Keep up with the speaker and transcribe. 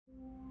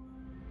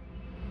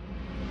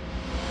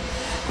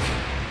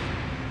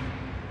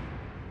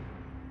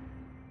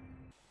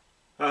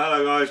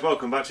Hello guys,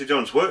 welcome back to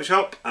John's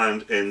Workshop,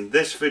 and in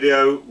this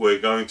video we're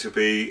going to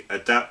be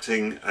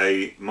adapting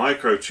a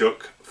micro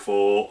chuck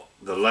for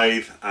the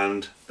lathe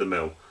and the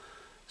mill.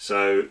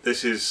 So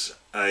this is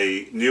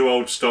a new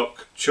old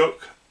stock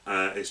chuck.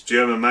 It's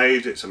German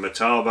made, it's a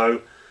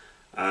Metabo,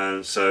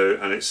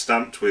 and it's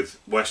stamped with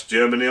West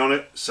Germany on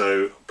it,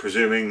 so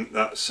presuming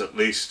that's at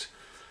least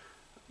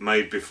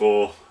made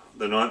before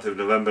the 9th of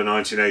November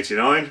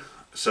 1989.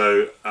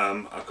 So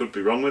I could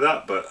be wrong with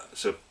that, but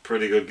it's a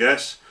pretty good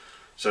guess.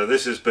 So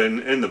this has been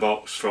in the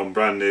box from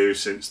brand new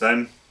since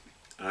then,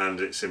 and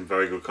it's in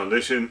very good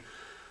condition.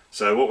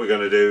 So what we're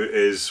going to do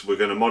is we're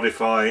going to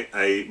modify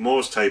a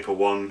Morse Taper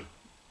 1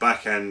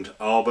 back end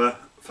arbor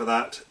for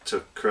that,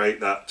 to create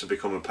that to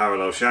become a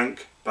parallel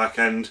shank back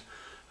end,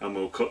 and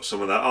we'll cut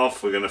some of that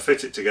off. We're going to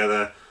fit it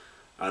together,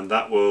 and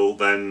that will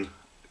then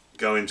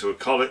go into a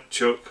collet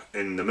chuck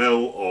in the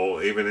mill,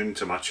 or even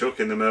into my chuck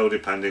in the mill,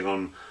 depending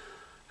on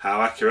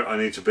how accurate I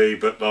need to be,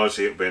 but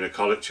largely it'll be in a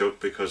collet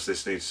chuck because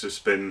this needs to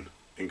spin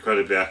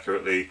incredibly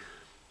accurately,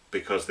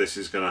 because this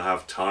is going to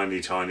have tiny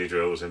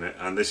drills in it.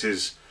 And this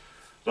is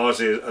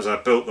largely, as I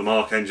built the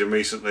Mark engine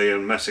recently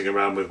and messing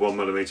around with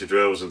 1mm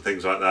drills and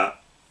things like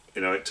that,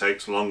 you know, it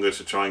takes longer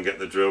to try and get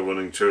the drill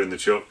running true in the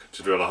chuck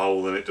to drill a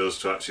hole than it does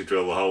to actually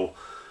drill the hole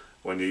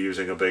when you're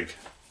using a big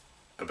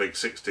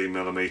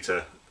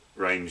 16mm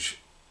range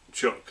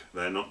chuck.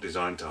 They're not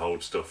designed to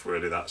hold stuff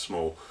really that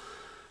small.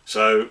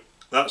 So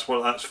that's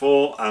what that's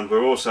for. And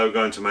we're also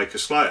going to make a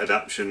slight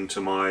adaptation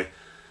to my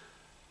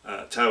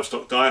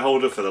tailstock die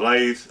holder for the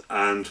lathe,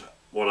 and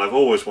what I've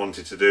always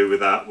wanted to do with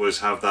that was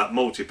have that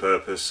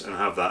multi-purpose and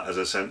have that as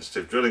a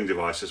sensitive drilling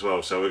device as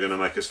well. So we're going to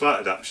make a slight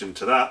adaptation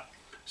to that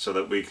so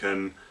that we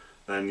can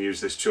then use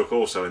this chuck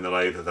also in the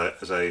lathe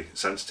as a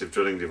sensitive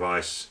drilling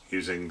device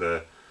using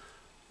the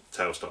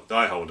tailstock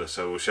die holder.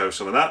 So we'll show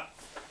some of that.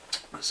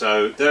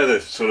 So they're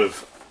the sort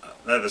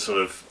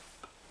of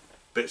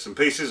bits and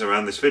pieces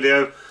around this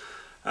video.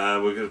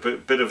 We've got a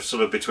bit of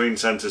sort of between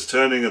centres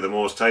turning of the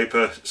Morse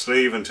Taper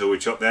sleeve until we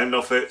chop the end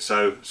off it,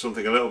 so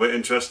something a little bit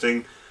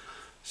interesting.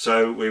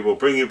 So we will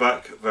bring you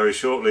back very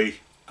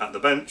shortly at the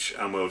bench,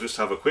 and we'll just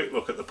have a quick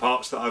look at the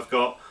parts that I've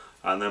got,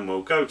 and then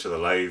we'll go to the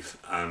lathe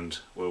and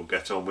we'll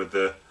get on with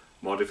the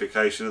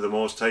modification of the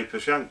Morse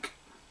Taper shank.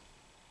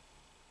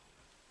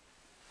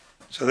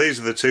 So these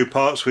are the two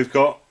parts we've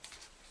got.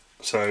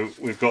 So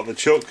we've got the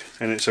chuck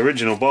in its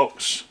original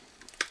box,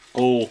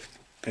 all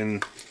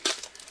in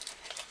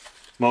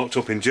marked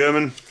up in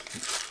German,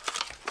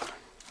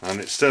 and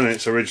it's still in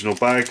its original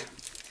bag.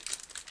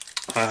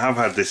 I have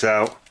had this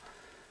out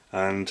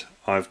and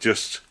I've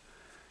just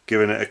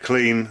given it a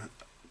clean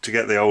to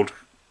get the old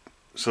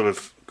sort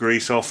of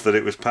grease off that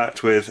it was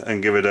packed with,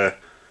 and give it a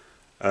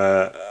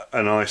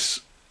nice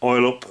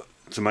oil up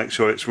to make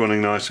sure it's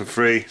running nice and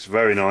free. It's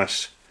very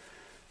nice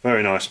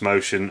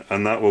motion,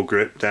 and that will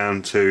grip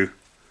down to,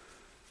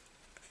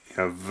 you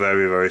know,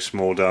 very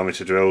small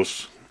diameter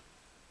drills,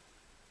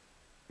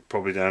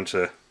 probably down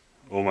to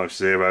almost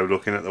zero,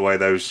 looking at the way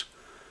those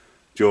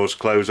jaws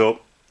close up.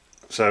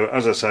 So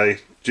as I say,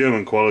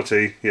 German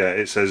quality. Yeah,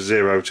 it says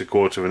 0 to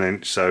 1/4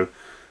 inch, so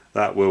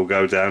that will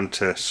go down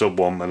to sub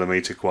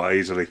 1mm quite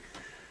easily.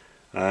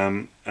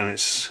 And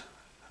it's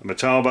a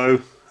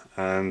Metabo,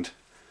 and I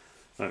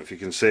don't know if you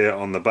can see it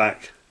on the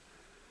back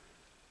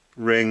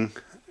ring,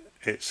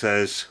 it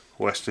says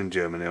Western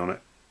Germany on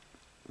it,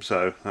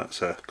 so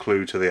that's a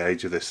clue to the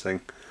age of this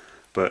thing,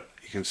 but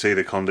you can see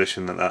the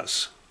condition that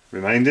that's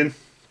remained in.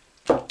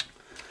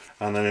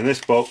 And then in this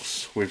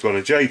box we've got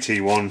a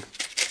JT1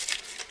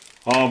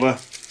 arbour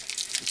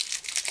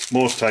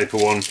Morse Taper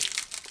 1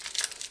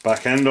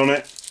 back end on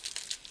it.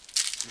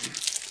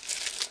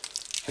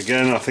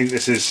 Again, I think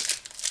this is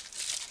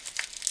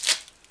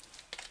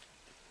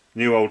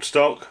new old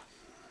stock,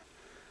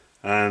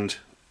 and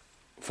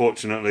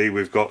fortunately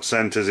we've got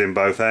centres in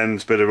both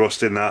ends, bit of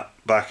rust in that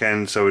back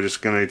end, so we're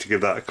just going to need to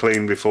give that a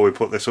clean before we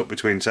put this up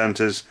between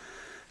centres.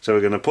 So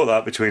we're going to put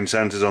that between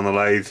centres on the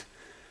lathe.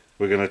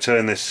 We're going to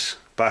turn this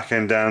back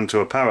end down to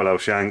a parallel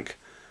shank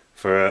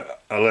for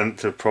a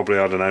length of probably,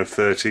 I don't know,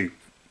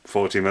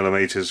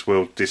 30-40mm.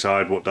 We'll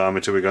decide what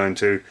diameter we're going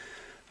to,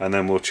 and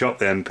then we'll chop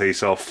the end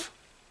piece off,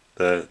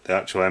 the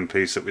actual end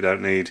piece that we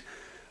don't need,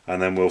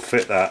 and then we'll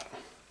fit that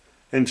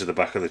into the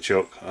back of the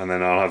chuck, and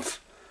then I'll have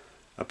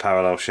a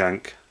parallel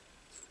shank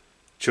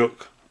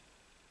chuck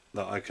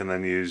that I can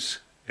then use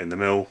in the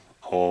mill,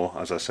 or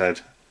as I said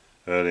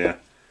earlier,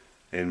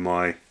 in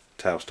my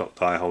tailstock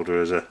die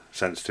holder as a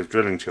sensitive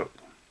drilling chuck.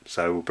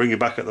 So we'll bring you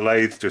back at the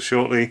lathe just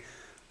shortly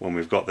when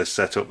we've got this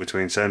set up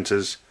between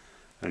centres,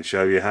 and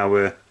show you how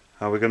we're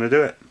going to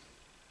do it.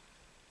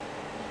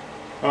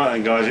 Alright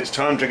then guys, it's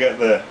time to get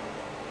the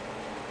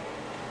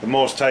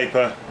Morse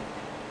Taper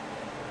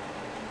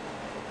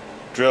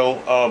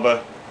drill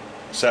arbor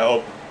set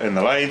up in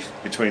the lathe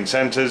between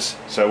centres.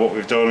 So what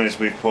we've done is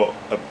we've put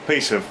a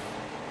piece of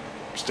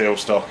steel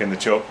stock in the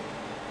chuck,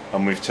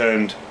 and we've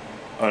turned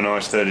a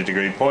nice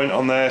 30-degree point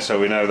on there, so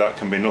we know that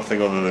can be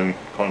nothing other than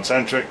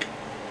concentric.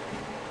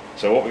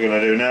 So what we're going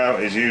to do now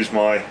is use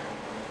my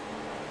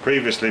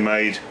previously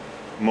made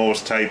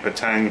Morse Taper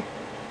tang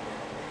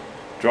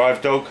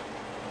drive dog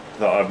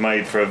that I've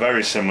made for a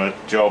very similar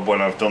job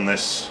when I've done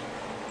this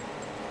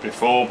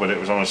before, but it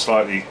was on a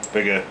slightly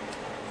bigger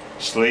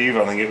sleeve.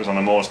 I think it was on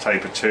a Morse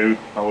Taper 2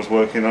 I was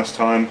working last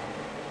time,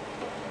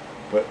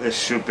 but this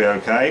should be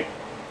okay.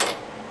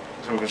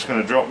 So we're just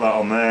going to drop that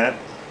on there,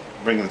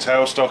 bring the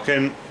tailstock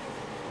in.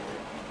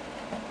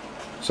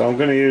 So I'm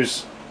going to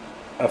use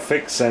a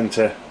fixed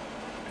centre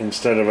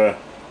instead of a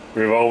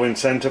revolving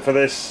centre for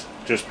this,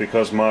 just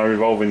because my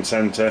revolving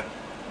centre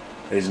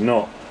is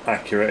not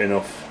accurate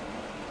enough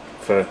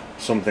for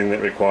something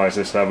that requires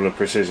this level of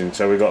precision.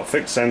 So we've got a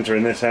fixed centre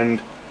in this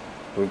end,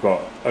 we've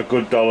got a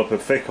good dollop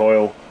of thick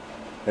oil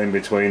in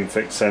between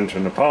fixed centre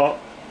and the part,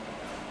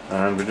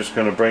 and we're just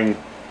going to bring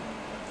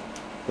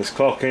this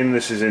clock in.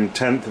 This is in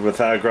 1/10 of a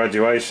thou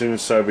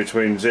graduations, so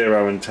between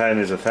 0 and 10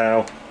 is a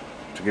thou,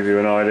 to give you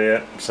an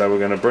idea. So we're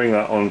going to bring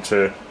that on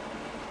to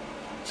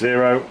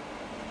 0.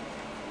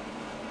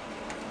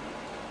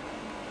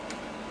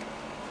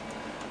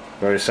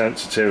 Very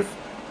sensitive.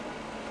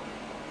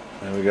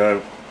 There we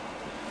go.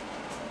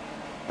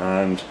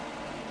 And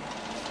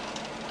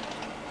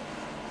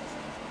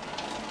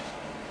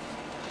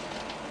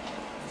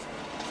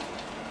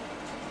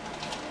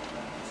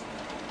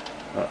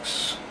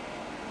that's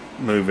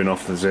moving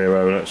off the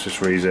 0. Let's just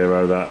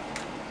re-zero that.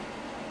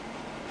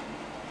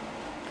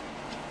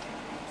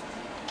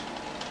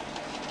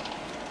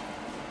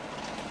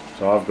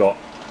 So I've got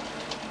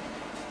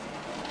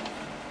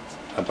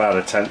about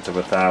a 1/10 of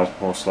a thou,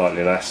 or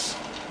slightly less,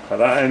 at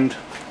that end.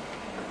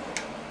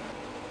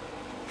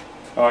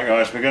 Alright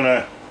guys,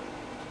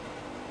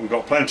 we've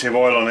got plenty of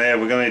oil on here.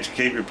 We're going to need to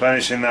keep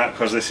replenishing that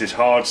because this is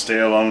hard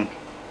steel on,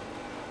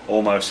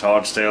 almost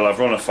hard steel. I've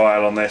run a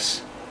file on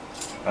this,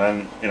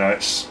 and you know,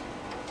 it's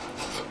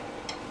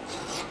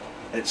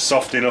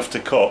soft enough to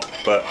cut,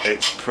 but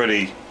it's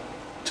pretty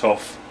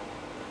tough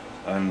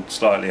and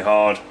slightly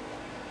hard.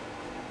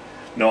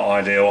 Not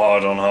ideal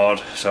hard on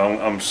hard, so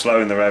I'm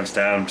slowing the revs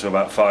down to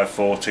about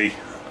 540,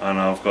 and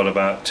I've got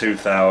about 2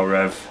 thou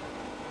rev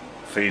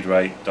feed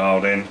rate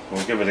dialed in.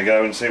 We'll give it a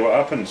go and see what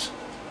happens.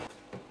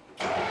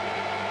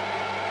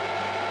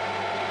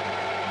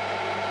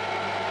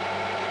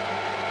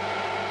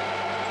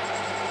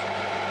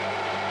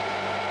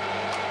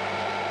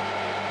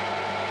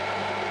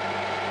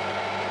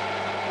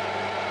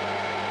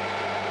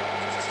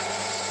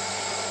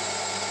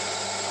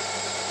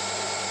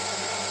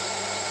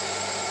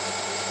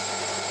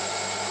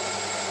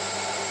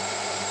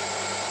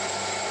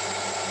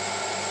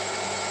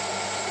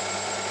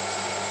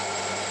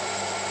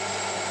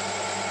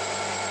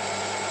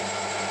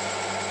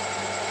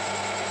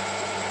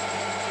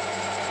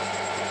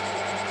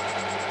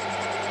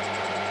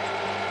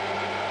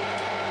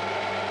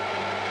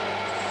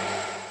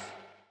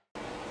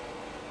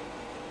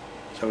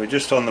 So we're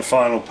just on the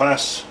final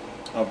pass.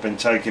 I've been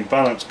taking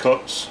balance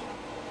cuts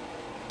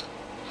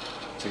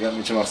to get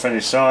me to my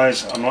finished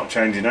size. I'm not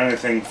changing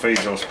anything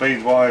feeds or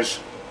speed wise.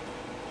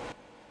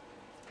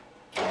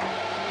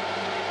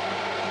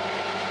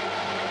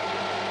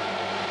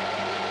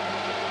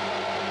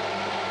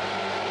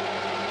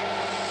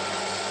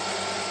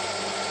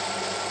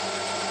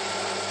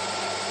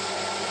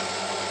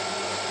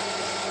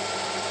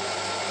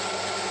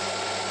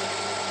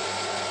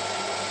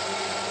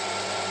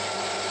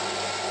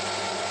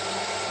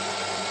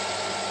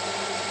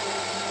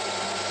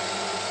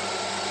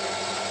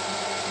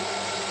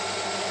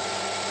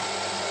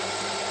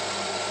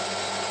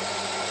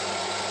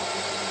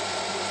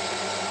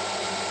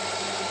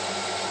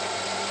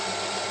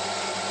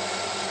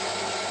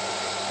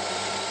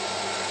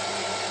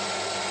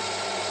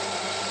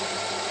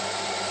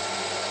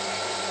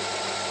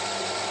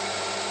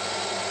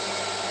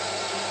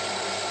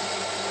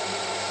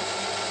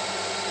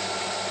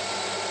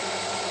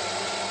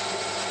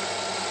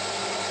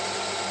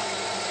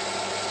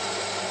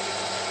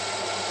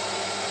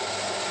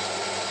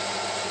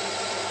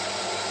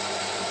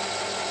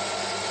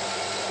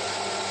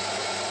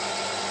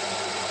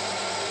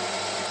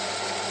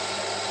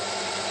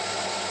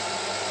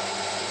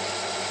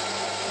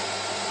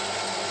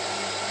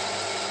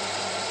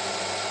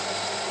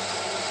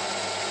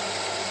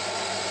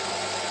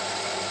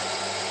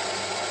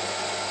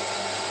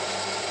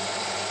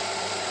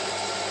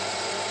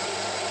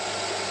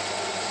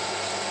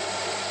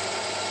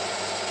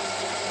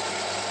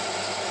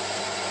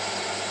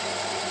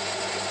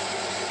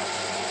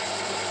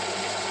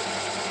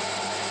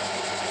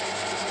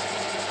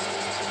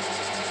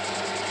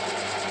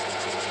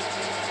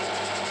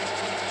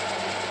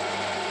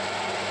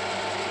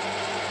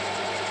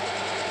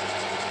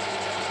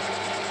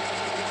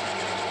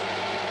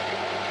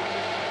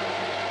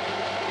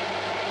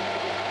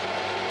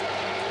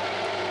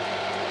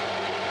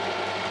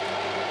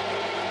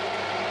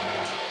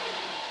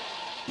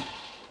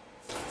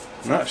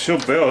 And that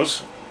should be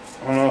us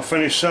on our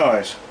finished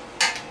size.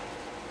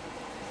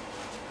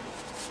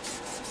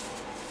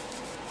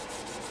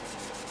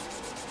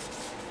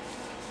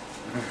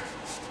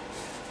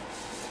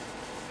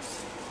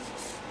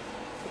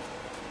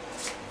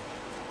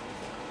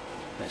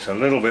 It's a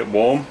little bit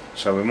warm,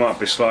 so we might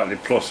be slightly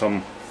plus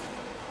on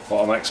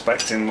what I'm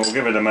expecting. We'll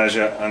give it a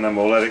measure and then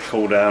we'll let it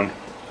cool down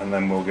and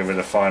then we'll give it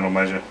a final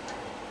measure.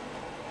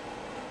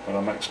 But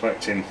I'm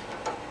expecting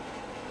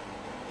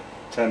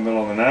 10 mil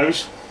on the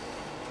nose.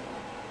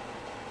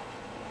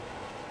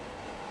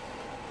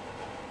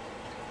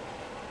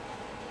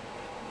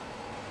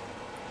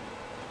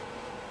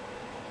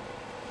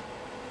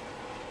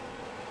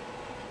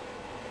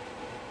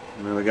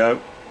 And there we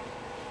go.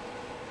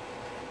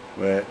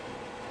 We're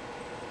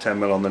 10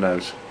 mil on the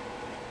nose.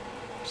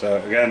 So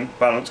again,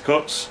 balance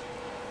cuts.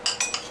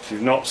 If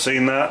you've not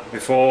seen that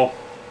before,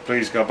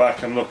 please go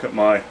back and look at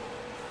my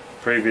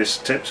previous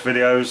tips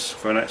videos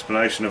for an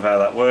explanation of how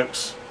that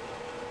works.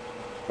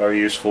 Very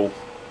useful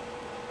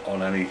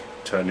on any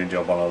turning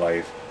job on a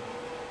lathe.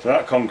 So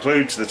that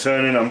concludes the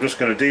turning. I'm just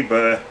going to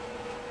deburr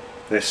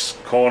this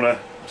corner.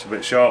 It's a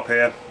bit sharp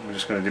here. We're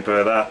just going to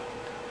deburr that,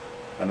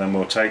 and then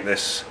we'll take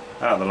this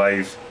out of the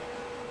lathe,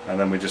 and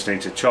then we just need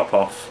to chop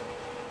off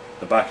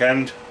the back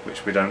end,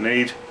 which we don't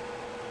need,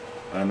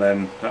 and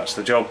then that's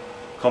the job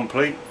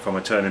complete from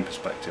a turning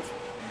perspective.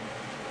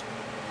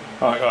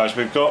 Alright guys,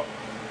 we've got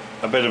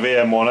a bit of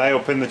EM1A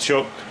up in the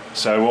chuck,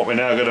 so what we're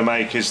now going to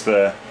make is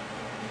the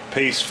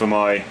piece for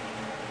my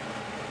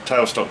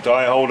tailstock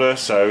die holder.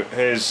 So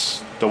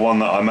here's the one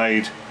that I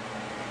made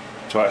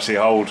to actually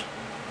hold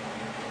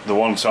the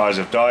one size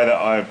of die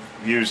that I've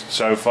used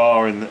so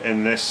far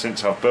in this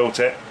since I've built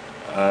it.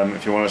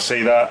 If you want to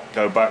see that,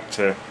 go back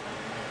to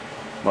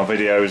my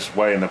videos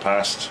way in the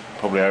past,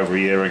 probably over a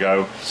year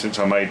ago, since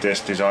I made this,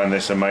 designed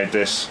this and made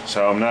this.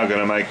 So I'm now going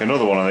to make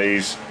another one of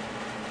these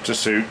to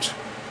suit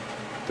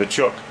the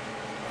chuck.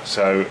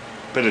 So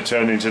a bit of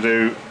turning to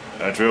do,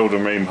 a drilled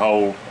and reamed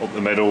hole up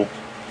the middle,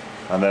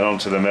 and then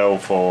onto the mill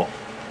for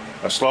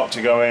a slot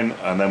to go in.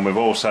 And then we've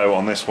also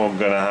on this one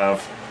going to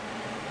have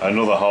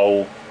another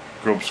hole,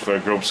 grubs for a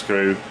grub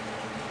screw,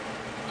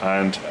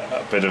 and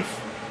a bit of,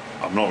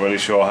 I'm not really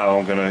sure how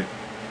I'm going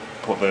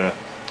to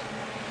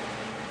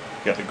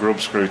get the grub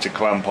screw to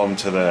clamp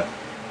onto the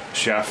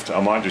shaft. I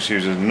might just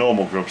use a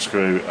normal grub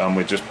screw, and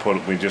we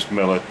just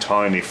mill a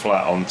tiny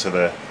flat onto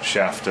the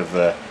shaft of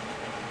that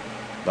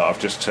I've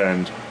just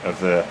turned of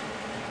the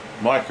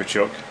micro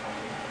chuck,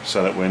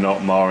 so that we're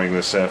not marring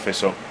the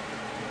surface up,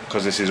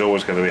 because this is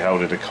always going to be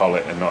held in a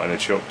collet and not in a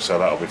chuck, so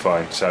that'll be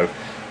fine. So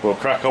we'll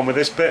crack on with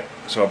this bit,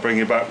 so I'll bring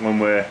you back when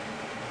we're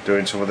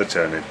doing some of the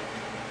turning.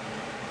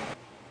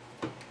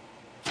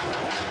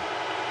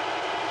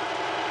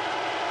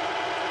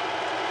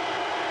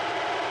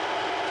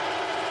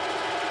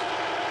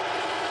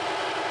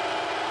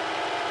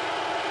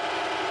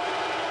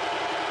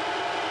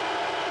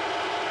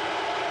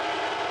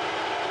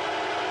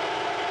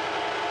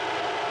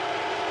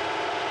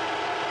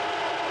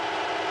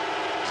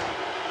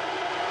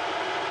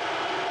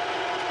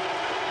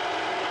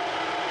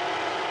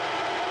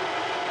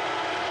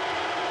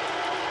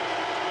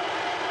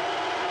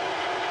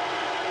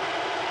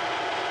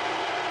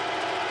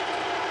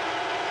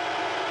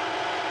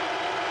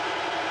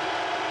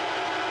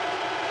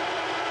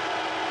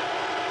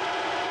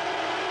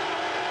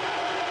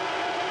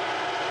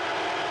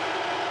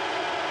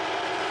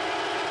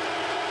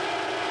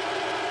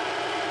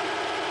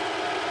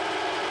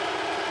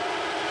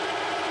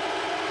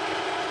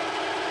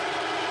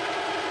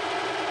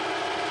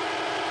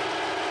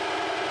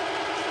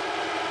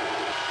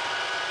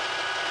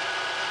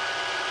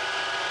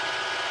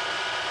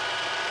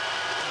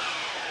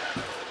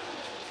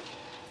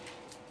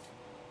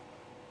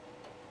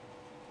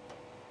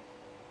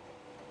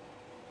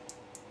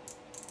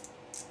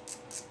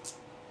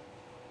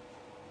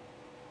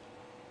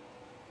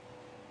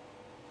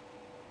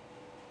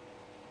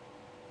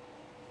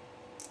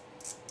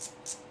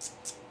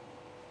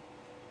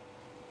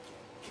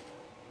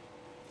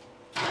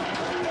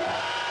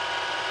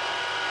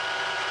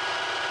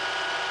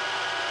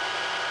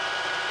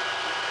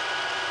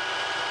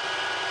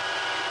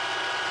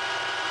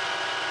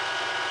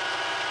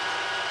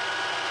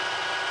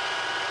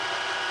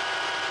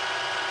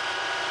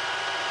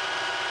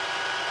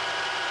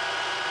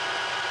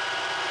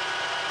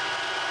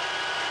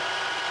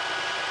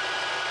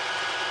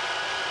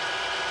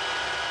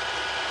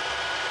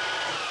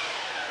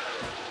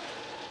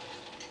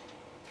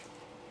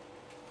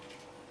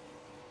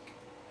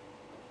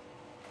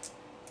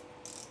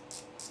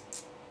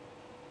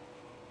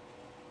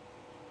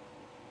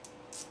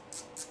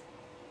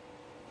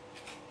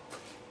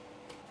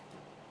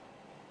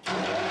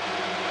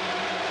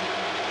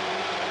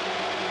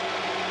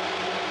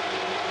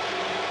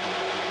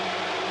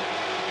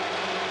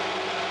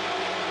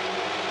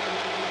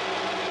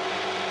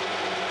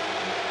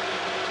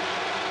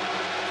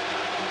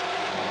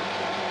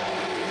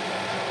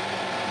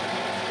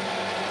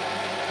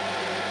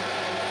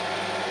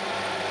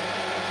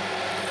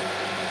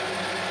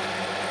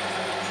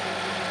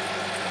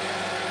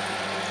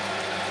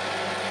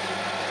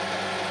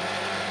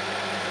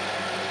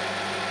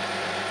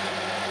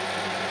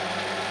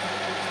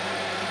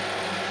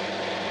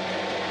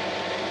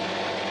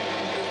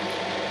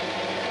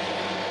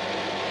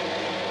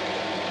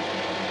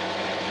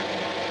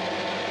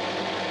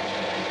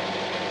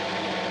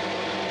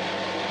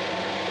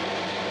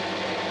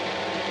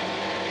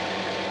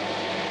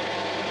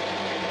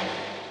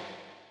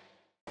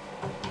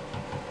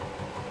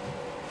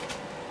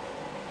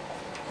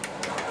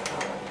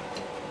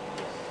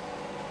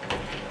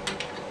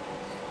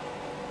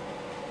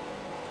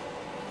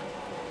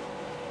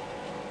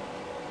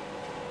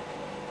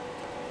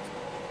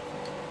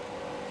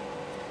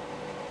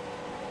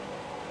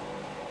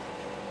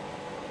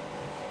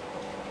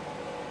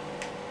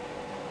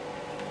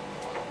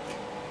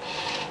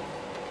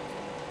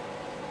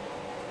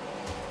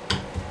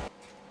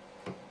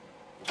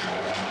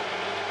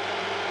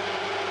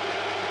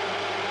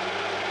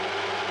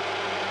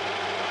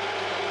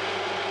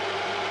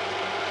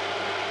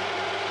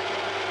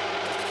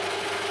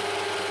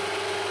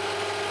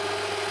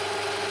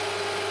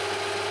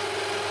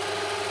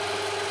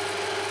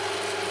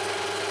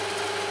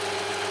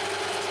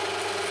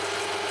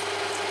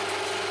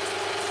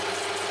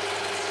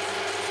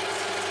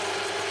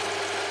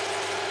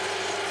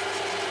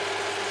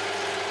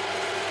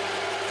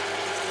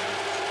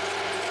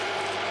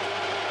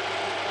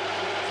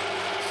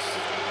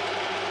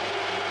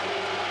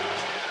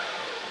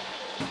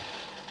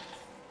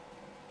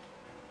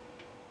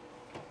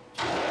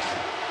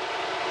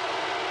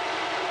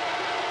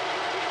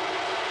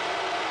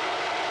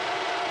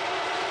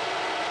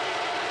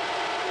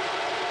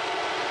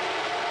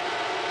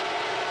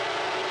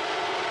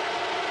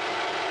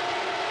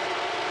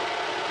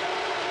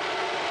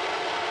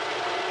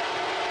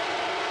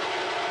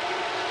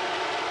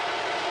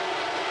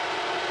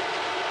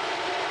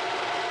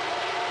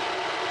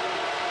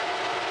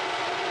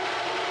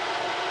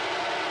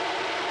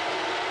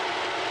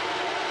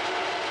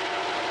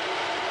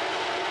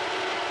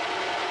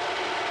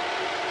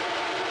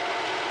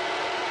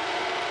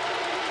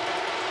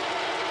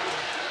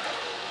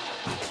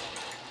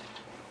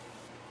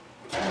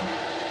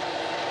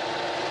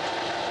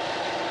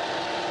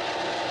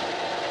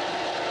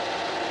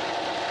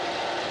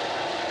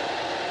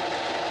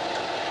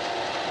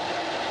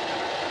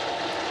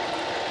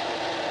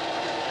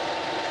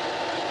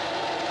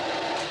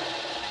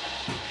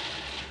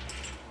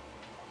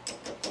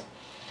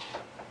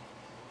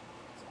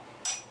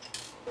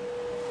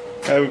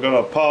 Okay, we've got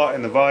our part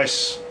in the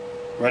vise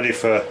ready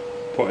for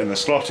putting the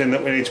slot in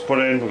that we need to put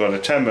in. We've got a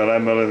 10mm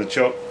end mill in the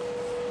chuck.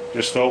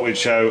 Just thought we'd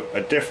show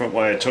a different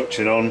way of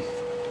touching on.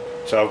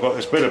 So I've got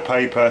this bit of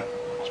paper,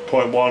 it's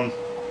 0.1. You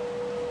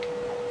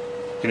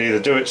can either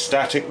do it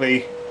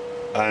statically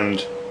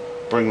and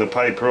bring the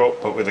paper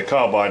up, but with a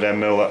carbide end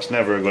mill that's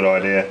never a good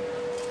idea.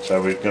 So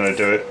we're going to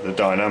do it the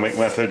dynamic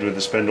method with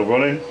the spindle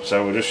running.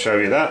 So we'll just show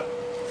you that.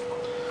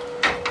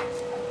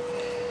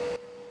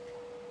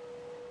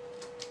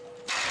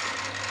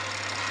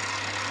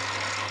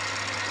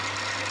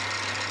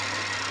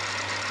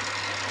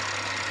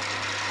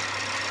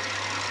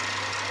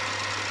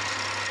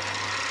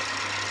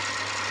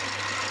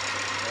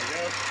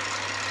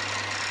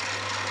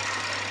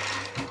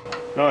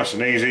 Nice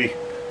and easy,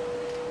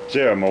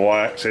 zero my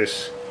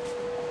y-axis,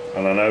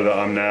 and I know that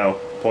I'm now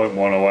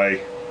 0.1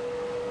 away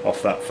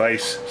off that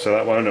face, so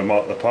that won't have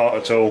marked the part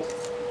at all.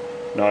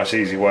 Nice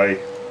easy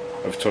way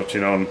of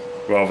touching on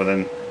rather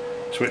than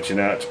switching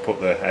out to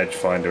put the edge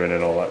finder in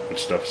and all that good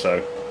stuff,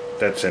 so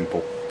dead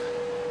simple.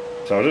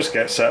 So I'll just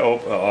get set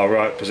up at our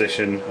right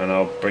position and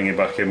I'll bring you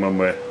back in when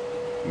we're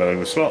milling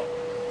the slot.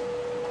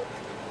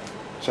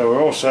 So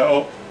we're all set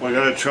up, we're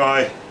going to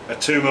try a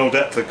 2mm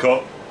depth of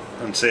cut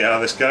and see how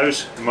this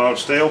goes in mild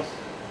steel.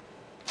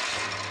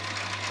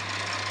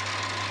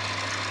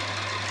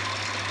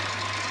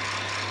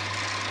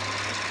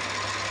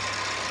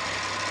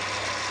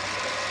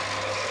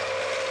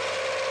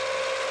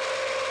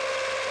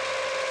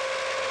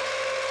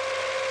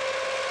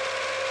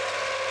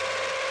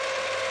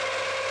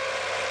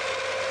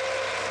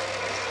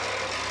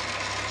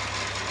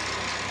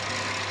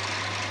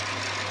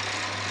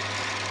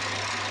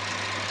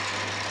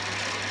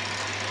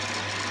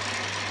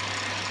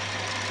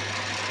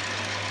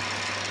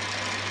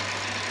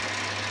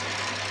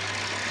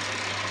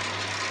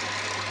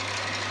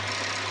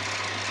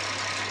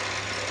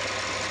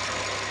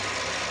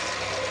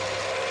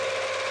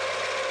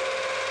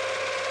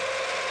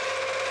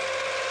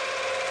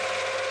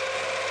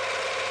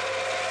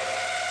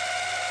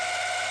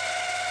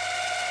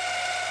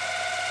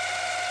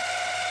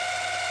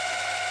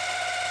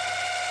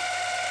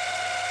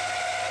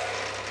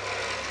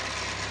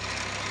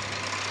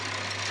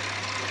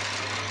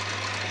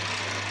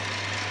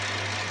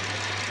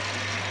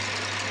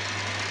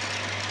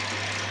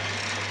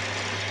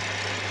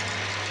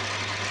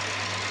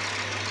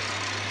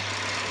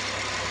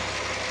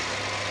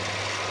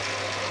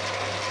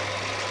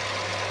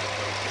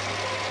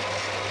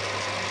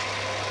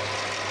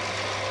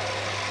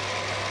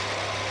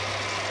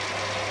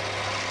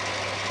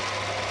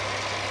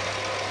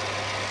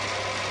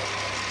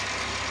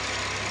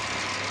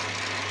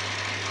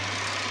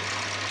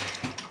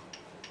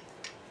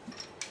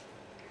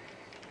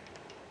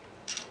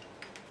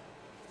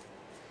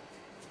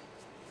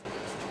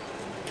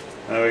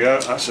 There we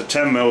go, that's a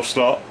 10mm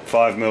slot,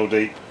 5mm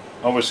deep.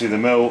 Obviously the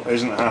mill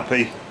isn't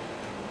happy,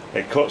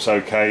 it cuts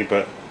okay,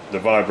 but the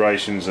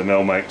vibrations the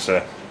mill makes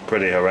are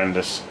pretty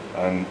horrendous,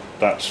 and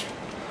that's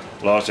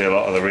largely a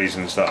lot of the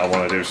reasons that I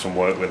want to do some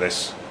work with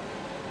this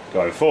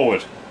going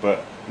forward,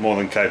 but more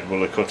than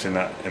capable of cutting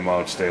that in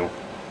mild steel.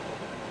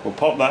 We'll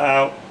pop that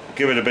out,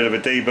 give it a bit of a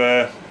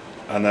deburr,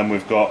 and then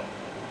I've got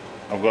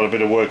a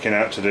bit of working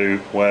out to do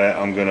where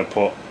I'm going to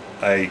put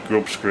a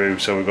grub screw,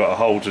 so we've got a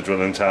hole to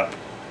drill and tap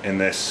in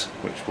this,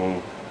 which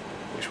we'll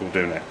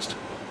do next.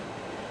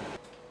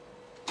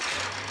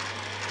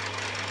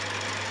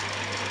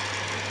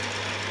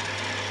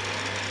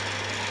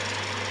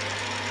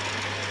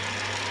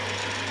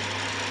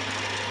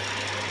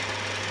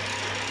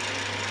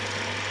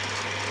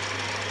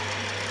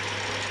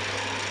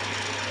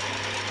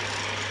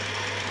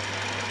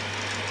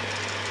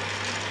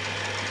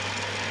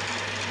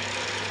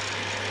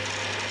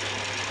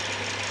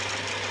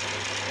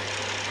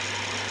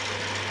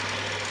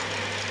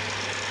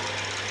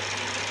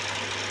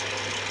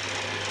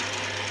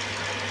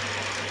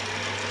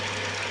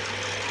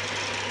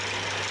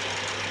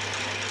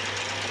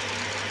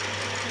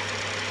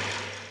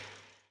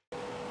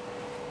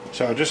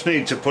 So I just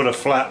need to put a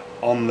flat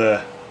on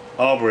the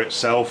arbour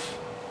itself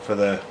for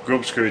the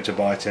grub screw to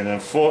bite in,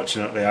 and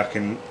fortunately I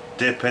can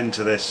dip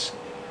into this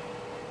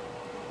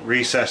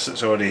recess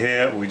that's already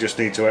here. We just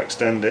need to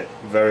extend it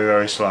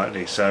very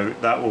slightly, so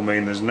that will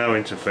mean there's no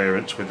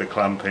interference with the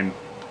clamping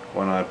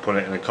when I put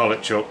it in a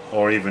collet chuck,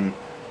 or even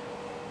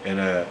in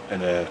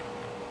a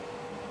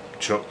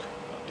chuck,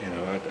 you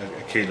know,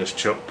 a keyless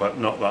chuck, but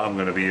not that I'm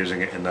going to be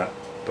using it in that.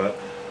 But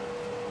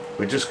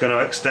we're just going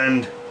to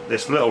extend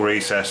this little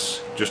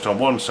recess just on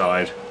one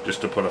side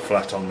just to put a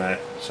flat on there.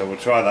 So we'll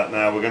try that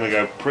now. We're going to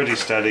go pretty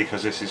steady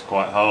because this is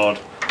quite hard.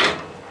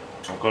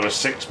 I've got a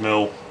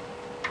 6mm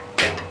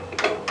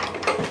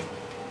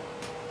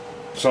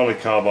solid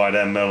carbide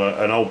end mill,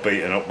 an old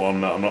beaten up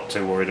one that I'm not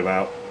too worried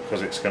about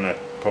because it's going to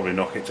probably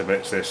knock it to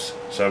bits, this,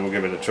 so we'll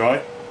give it a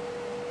try.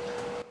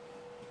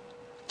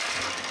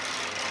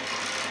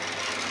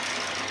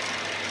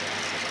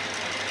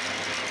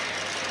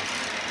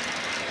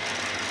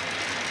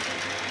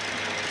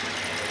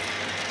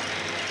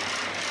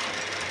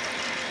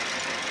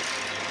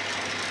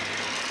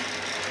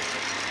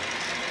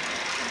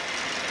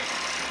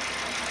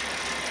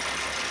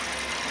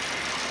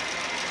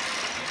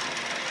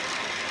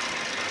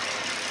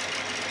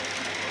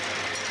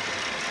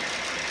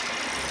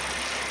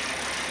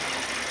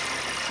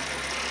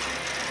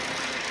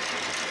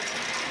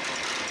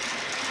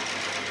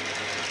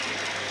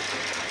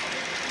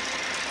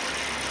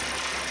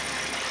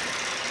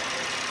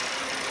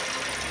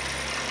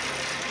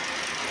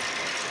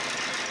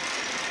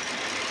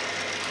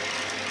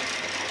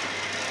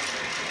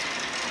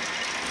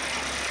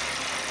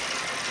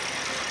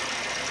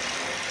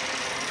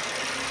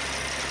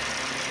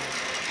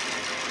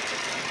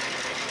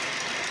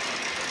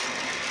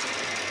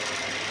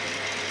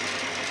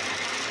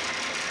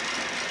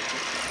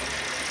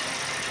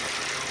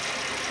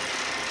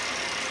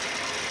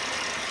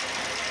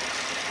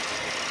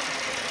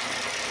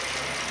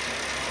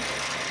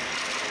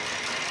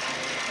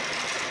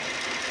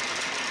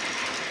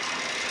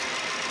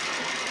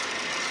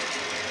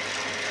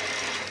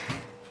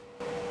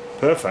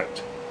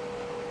 perfect.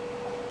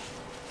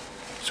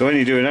 So when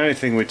you're doing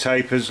anything with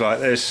tapers like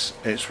this,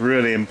 it's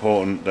really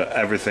important that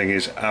everything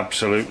is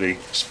absolutely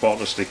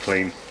spotlessly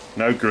clean.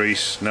 No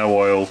grease, no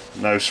oil,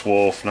 no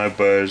swarf, no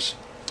burrs.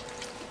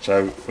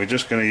 So we're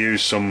just going to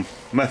use some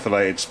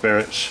methylated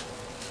spirits,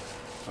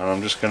 and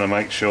I'm just going to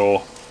make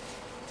sure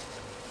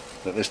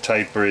that this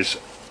taper is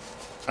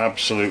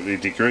absolutely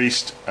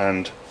degreased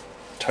and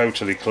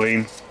totally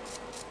clean,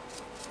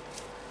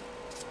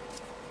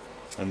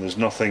 and there's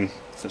nothing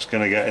that's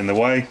going to get in the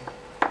way.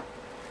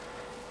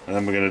 And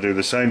then we're going to do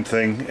the same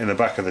thing in the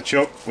back of the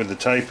chuck with the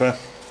taper.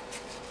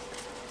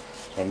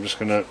 So I'm just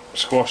going to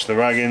squash the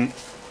rag in,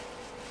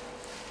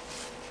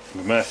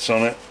 the meths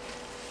on it,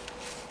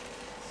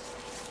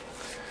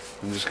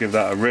 and just give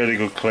that a really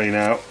good clean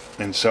out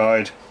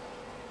inside.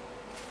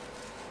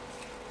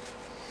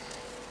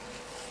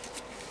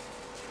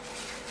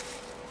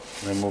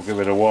 And then we'll give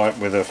it a wipe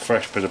with a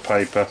fresh bit of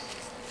paper.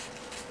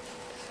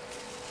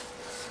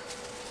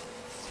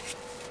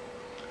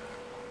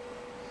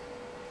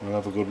 We'll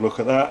have a good look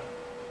at that.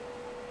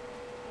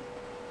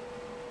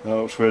 That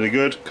looks really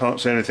good, can't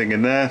see anything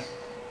in there.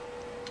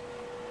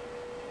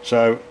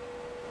 So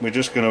we're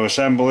just going to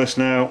assemble this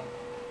now,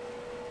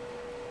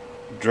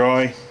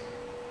 dry,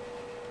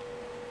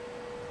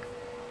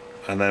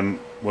 and then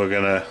we're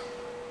going to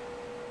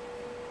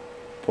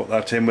put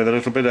that in with a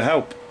little bit of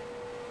help.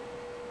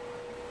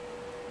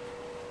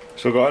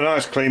 So we've got a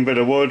nice clean bit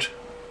of wood.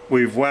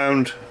 We've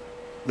wound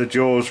the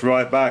jaws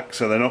right back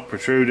so they're not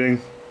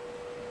protruding,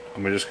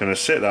 and we're just going to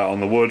sit that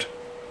on the wood,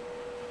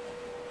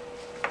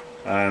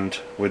 and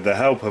with the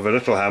help of a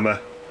little hammer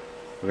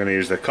we're going to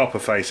use the copper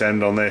face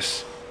end on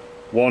this.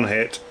 One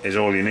hit is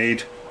all you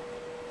need,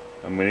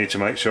 and we need to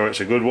make sure it's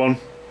a good one,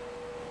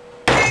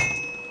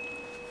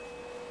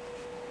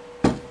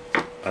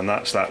 and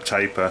that's that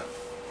taper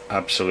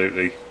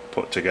absolutely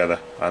put together,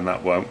 and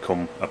that won't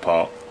come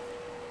apart.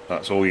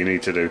 That's all you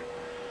need to do.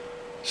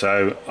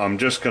 So I'm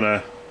just going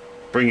to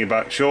bring you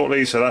back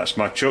shortly. So that's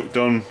my chuck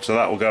done, so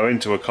that will go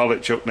into a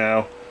collet chuck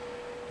now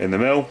in the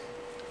mill,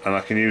 and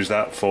I can use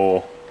that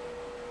for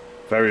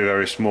very,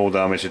 very small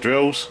diameter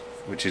drills,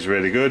 which is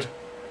really good.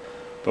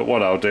 But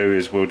what I'll do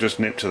is we'll just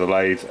nip to the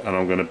lathe, and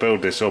I'm going to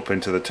build this up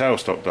into the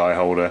tailstock die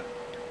holder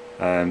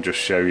and just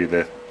show you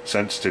the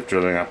sensitive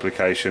drilling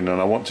application.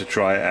 And I want to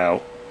try it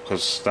out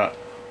because that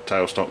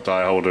tailstock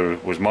die holder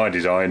was my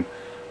design.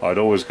 I'd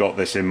always got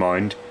this in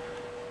mind,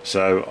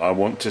 so I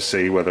want to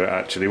see whether it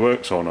actually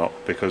works or not,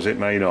 because it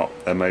may not.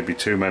 There may be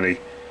too many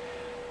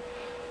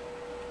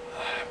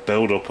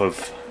build up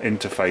of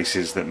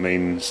interfaces that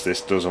means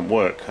this doesn't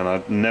work, and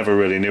I never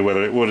really knew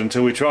whether it would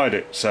until we tried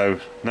it. So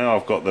now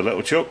I've got the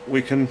little chuck,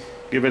 we can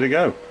give it a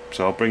go.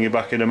 So I'll bring you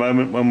back in a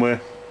moment when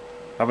we're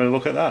having a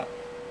look at that.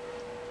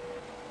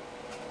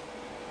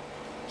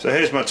 So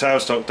here's my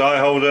tailstock die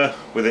holder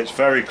with its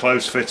very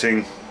close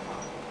fitting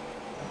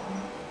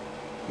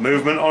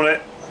movement on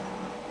it,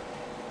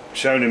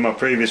 shown in my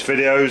previous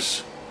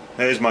videos.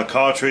 Here's my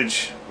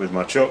cartridge with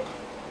my chuck,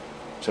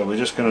 so we're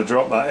just going to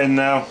drop that in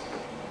now,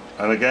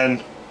 and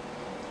again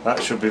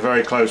that should be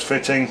very close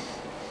fitting.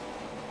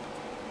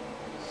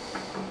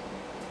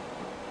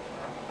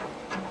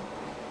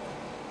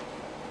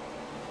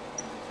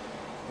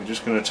 We're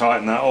just going to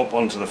tighten that up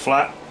onto the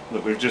flat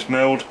that we've just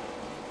milled.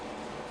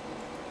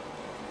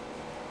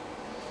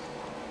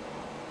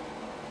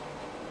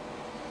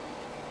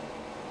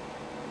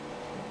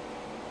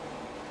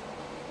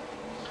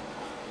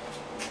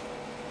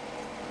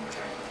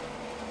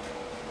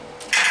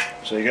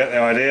 So you get the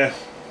idea.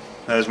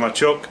 There's my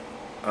chuck,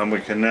 and we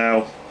can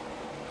now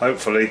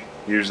hopefully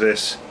use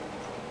this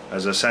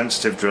as a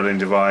sensitive drilling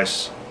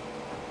device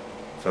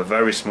for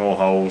very small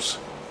holes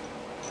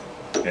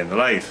in the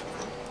lathe.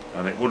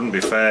 And it wouldn't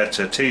be fair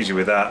to tease you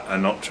with that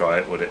and not try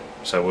it, would it?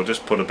 So we'll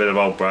just put a bit of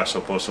old brass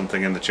up or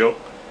something in the chuck.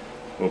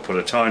 We'll put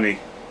a tiny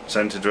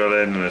centre drill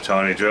in and a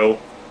tiny drill,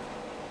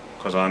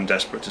 because I'm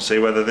desperate to see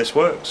whether this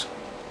works.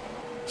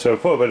 So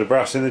we've put a bit of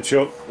brass in the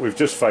chuck, we've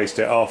just faced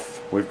it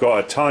off, we've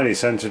got a tiny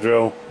centre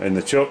drill in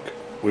the chuck,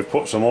 we've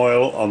put some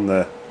oil on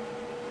the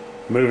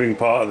moving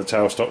part of the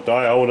tailstock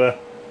die holder,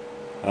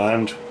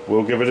 and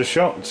we'll give it a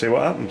shot and see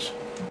what happens.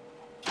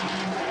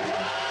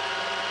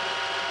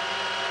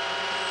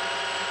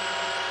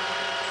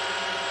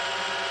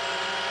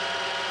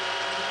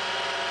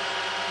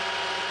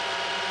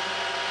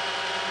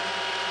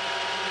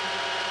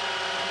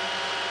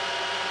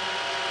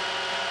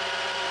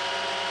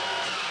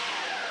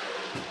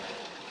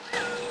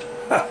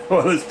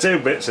 Well, there's two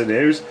bits of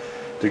news.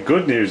 The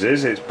good news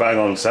is it's bang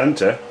on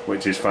centre,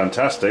 which is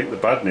fantastic. The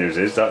bad news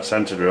is that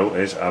centre drill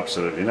is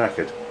absolutely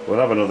knackered. We'll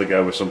have another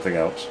go with something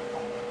else.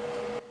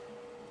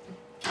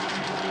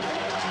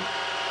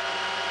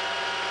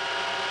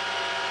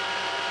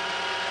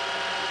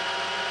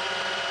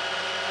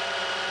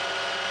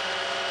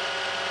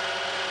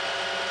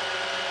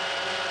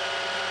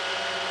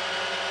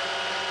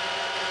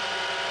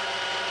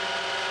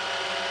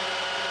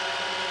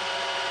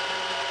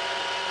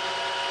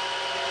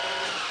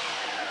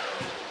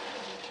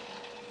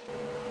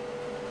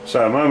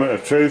 So, moment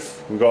of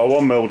truth, we've got a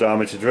 1mm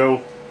diameter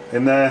drill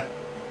in there.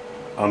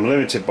 I'm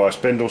limited by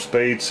spindle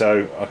speed,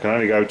 so I can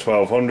only go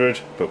 1200,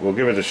 but we'll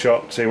give it a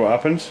shot, see what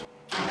happens.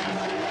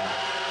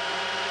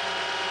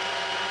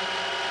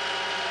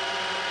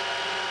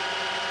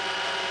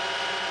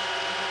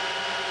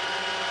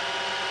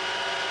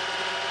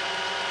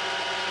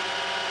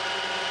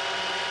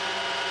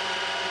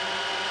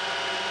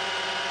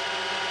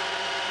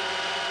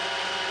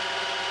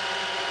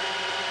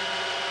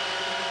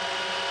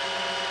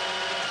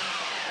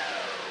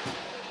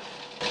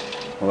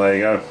 Well, there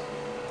you go.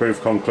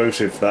 Proof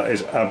conclusive. That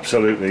is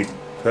absolutely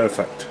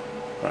perfect.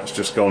 That's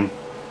just gone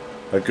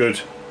a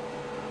good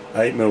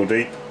 8mm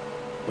deep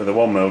with a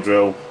 1mm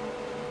drill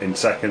in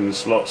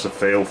seconds. Lots of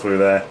feel through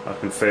there. I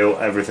can feel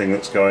everything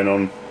that's going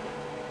on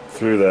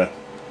through the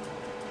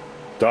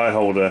die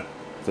holder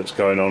that's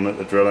going on at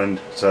the drill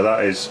end. So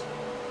that is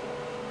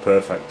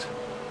perfect.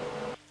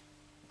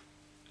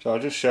 So I'll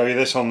just show you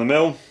this on the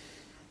mill.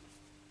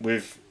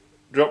 We've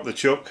dropped the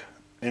chuck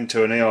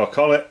into an ER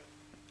collet,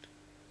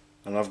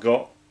 and I've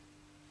got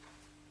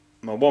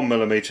my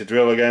 1mm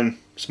drill again,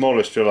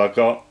 smallest drill I've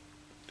got.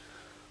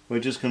 We're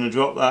just going to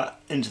drop that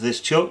into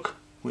this chuck,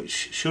 which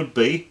should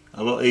be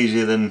a lot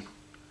easier than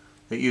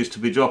it used to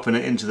be dropping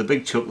it into the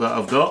big chuck that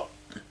I've got,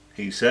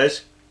 he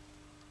says.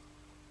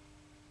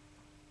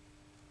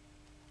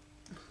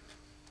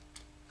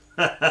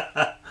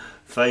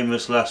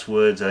 Famous last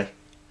words, eh?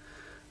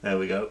 There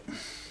we go.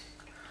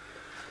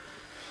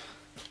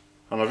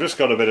 And I've just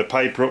got a bit of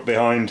paper up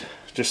behind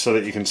just so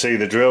that you can see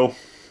the drill.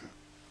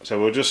 So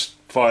we'll just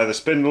fire the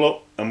spindle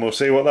up and we'll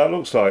see what that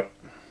looks like.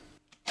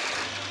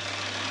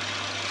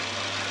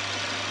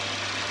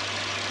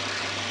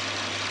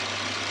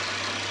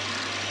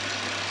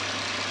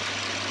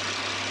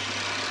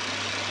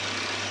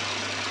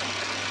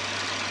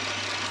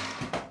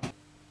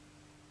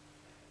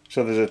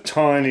 So there's a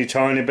tiny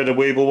bit of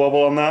weeble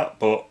wobble on that,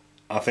 but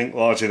I think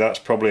largely that's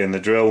probably in the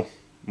drill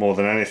more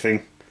than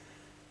anything.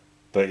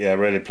 But yeah,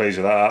 really pleased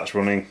with that. That's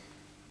running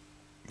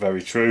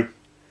very true.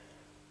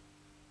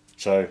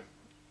 So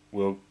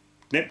we'll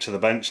nip to the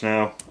bench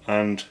now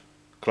and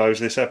close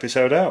this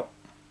episode out.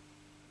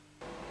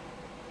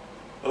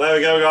 Well, there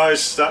we go,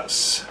 guys.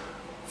 That's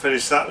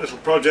finished that little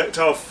project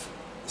off.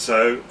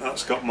 So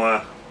that's got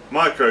my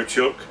micro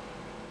chuck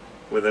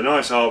with a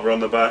nice arbour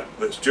on the back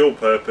that's dual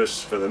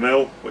purpose for the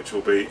mill, which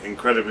will be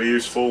incredibly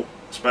useful,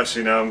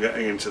 especially now I'm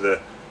getting into the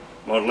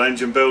model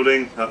engine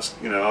building. That's,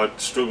 you know, I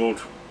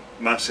struggled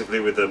massively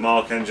with the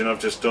Mark engine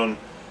I've just done,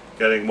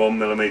 getting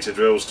 1mm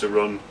drills to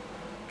run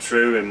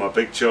true in my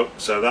big chuck,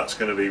 so that's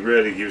going to be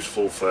really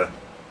useful for,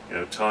 you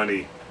know,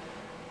 tiny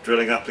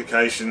drilling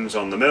applications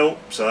on the mill.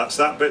 So that's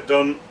that bit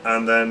done,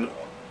 and then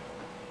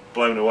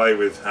blown away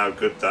with how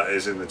good that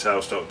is in the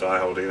tailstock die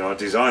holder. You know, I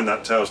designed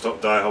that tailstock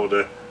die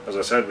holder, as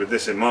I said, with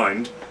this in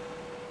mind,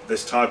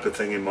 this type of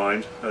thing in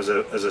mind, as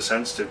a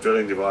sensitive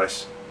drilling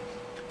device,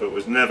 but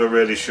was never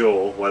really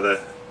sure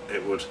whether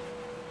it would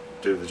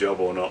do the job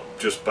or not,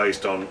 just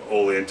based on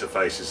all the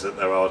interfaces that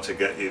there are to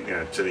get you,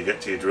 till you get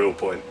to your drill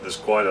point. There's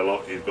quite a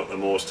lot. You've got the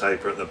Morse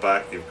taper at the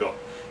back, you've got,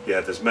 yeah,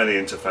 there's many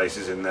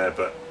interfaces in there,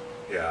 but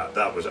yeah,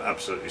 that was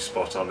absolutely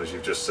spot on, as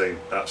you've just seen.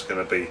 That's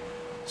going to be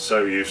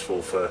so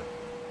useful for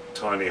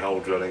tiny hole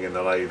drilling in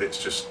the lathe.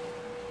 It's just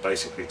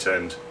basically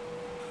turned,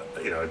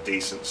 you know, a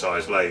decent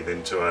sized lathe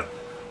into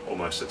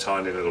almost a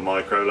tiny little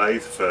micro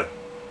lathe for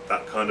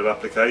that kind of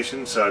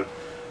application. So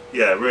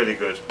yeah, really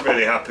good,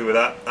 really happy with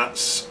that.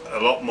 That's a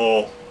lot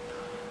more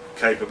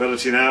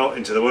capability now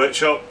into the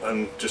workshop,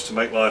 and just to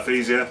make life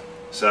easier.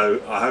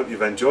 So I hope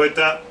you've enjoyed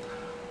that.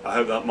 I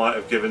hope that might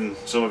have given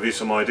some of you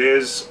some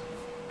ideas.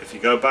 If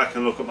you go back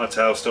and look at my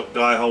tailstock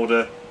die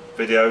holder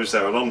videos,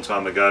 they're a long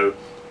time ago.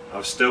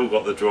 I've still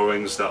got the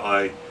drawings that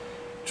I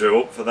drew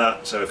up for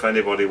that, so if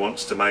anybody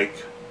wants to make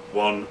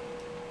one,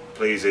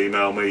 please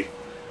email me,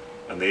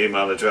 and the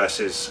email address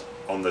is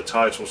on the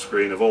title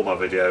screen of all my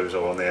videos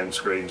or on the end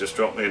screen. Just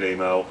drop me an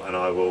email and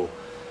I will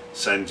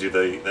send you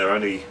they're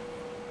only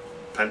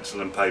pencil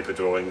and paper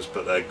drawings,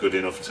 but they're good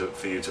enough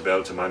for you to be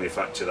able to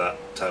manufacture that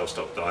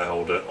tailstock die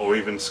holder, or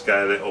even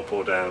scale it up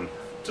or down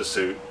to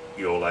suit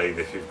your lathe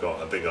if you've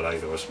got a bigger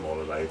lathe or a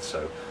smaller lathe.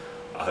 So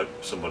I hope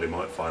somebody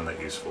might find that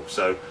useful.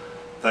 So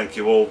thank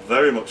you all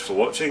very much for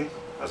watching.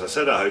 As I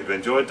said, I hope you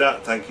enjoyed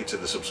that. Thank you to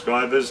the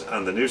subscribers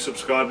and the new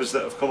subscribers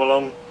that have come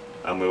along,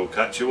 and we'll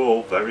catch you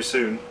all very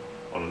soon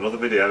on another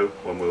video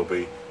when we'll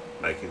be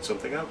making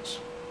something else.